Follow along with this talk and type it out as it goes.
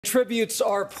Tributes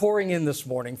are pouring in this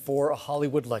morning for a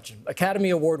Hollywood legend. Academy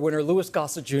Award winner Louis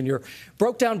Gossett Jr.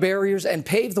 broke down barriers and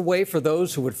paved the way for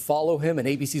those who would follow him. And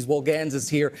ABC's Will Gans is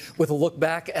here with a look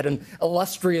back at an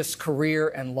illustrious career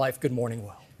and life. Good morning,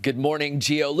 Will. Good morning,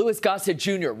 Gio. Louis Gossett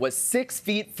Jr. was 6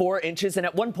 feet 4 inches, and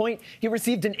at one point, he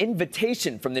received an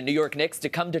invitation from the New York Knicks to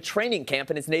come to training camp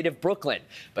in his native Brooklyn.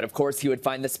 But of course, he would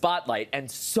find the spotlight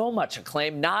and so much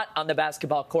acclaim, not on the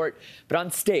basketball court, but on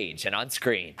stage and on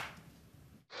screen.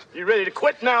 You ready to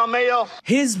quit now, Mayo?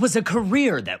 His was a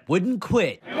career that wouldn't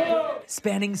quit,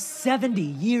 spanning 70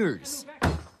 years.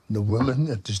 The women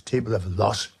at this table have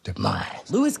lost their minds.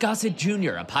 Louis Gossett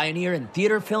Jr., a pioneer in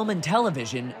theater, film, and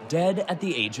television, dead at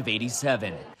the age of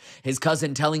 87. His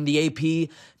cousin telling the AP,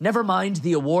 never mind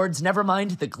the awards, never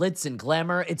mind the glitz and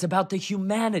glamour, it's about the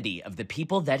humanity of the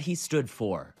people that he stood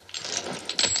for.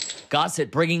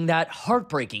 Gossett bringing that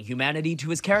heartbreaking humanity to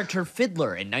his character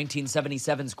Fiddler in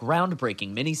 1977's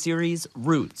groundbreaking miniseries,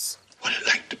 Roots. What it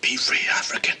like to be free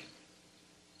African?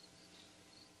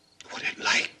 What it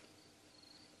like?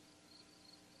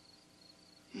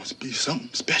 Must be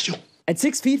something special. At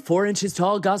 6 feet 4 inches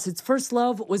tall, Gossett's first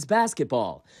love was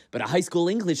basketball, but a high school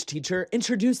English teacher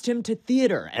introduced him to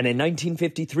theater, and in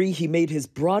 1953, he made his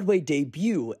Broadway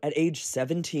debut at age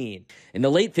 17. In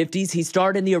the late 50s, he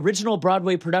starred in the original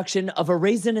Broadway production of A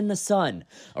Raisin in the Sun,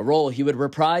 a role he would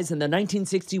reprise in the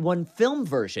 1961 film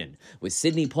version with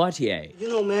Sidney Poitier. You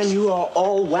know, man, you are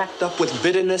all whacked up with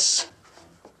bitterness.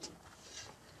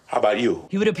 How about you?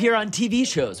 He would appear on TV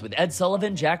shows with Ed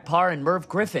Sullivan, Jack Parr, and Merv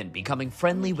Griffin, becoming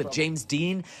friendly with James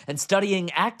Dean and studying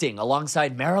acting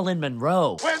alongside Marilyn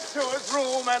Monroe. Went to his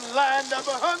room and lined up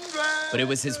 100. But it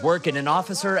was his work in An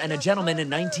Officer and a Gentleman in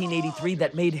 1983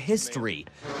 that made history.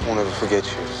 I won't ever forget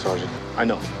you, Sergeant. I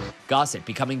know. Gossett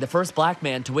becoming the first black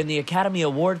man to win the Academy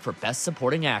Award for Best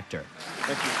Supporting Actor.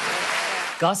 Thank you.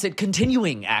 Gossett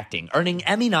continuing acting, earning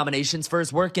Emmy nominations for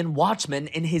his work in Watchmen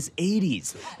in his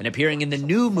 80s, and appearing in the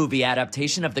new movie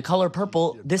adaptation of The Color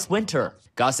Purple this winter.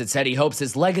 Gossett said he hopes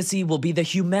his legacy will be the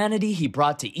humanity he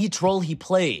brought to each role he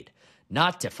played,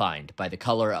 not defined by the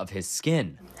color of his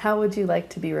skin. How would you like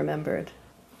to be remembered?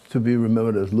 To be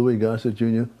remembered as Louis Gossett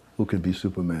Jr., who could be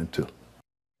Superman too.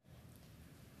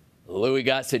 Louis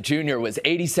Gossett Jr. was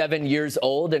 87 years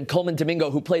old, and Coleman Domingo,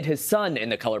 who played his son in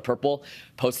The Color Purple,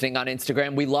 posting on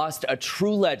Instagram, "We lost a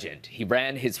true legend. He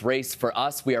ran his race for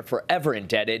us. We are forever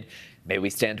indebted. May we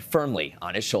stand firmly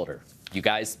on his shoulder." You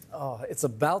guys? Oh, it's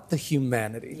about the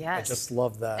humanity. Yes. I just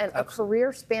love that. And a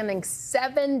career spanning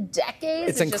 7 decades.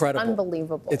 It's incredible. Just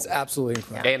unbelievable. It's absolutely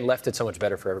incredible. And left it so much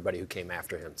better for everybody who came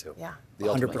after him, too. Yeah. The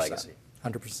ultimate 100%. legacy.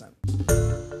 100%.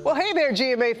 Well, hey there,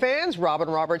 GMA fans. Robin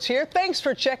Roberts here. Thanks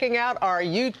for checking out our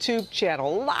YouTube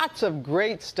channel. Lots of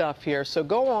great stuff here. So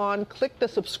go on, click the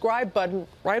subscribe button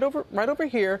right over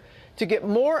here to get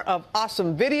more of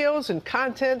awesome videos and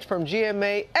content from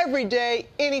GMA every day,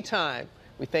 anytime.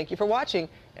 We thank you for watching,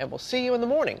 and we'll see you in the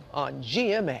morning on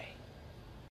GMA.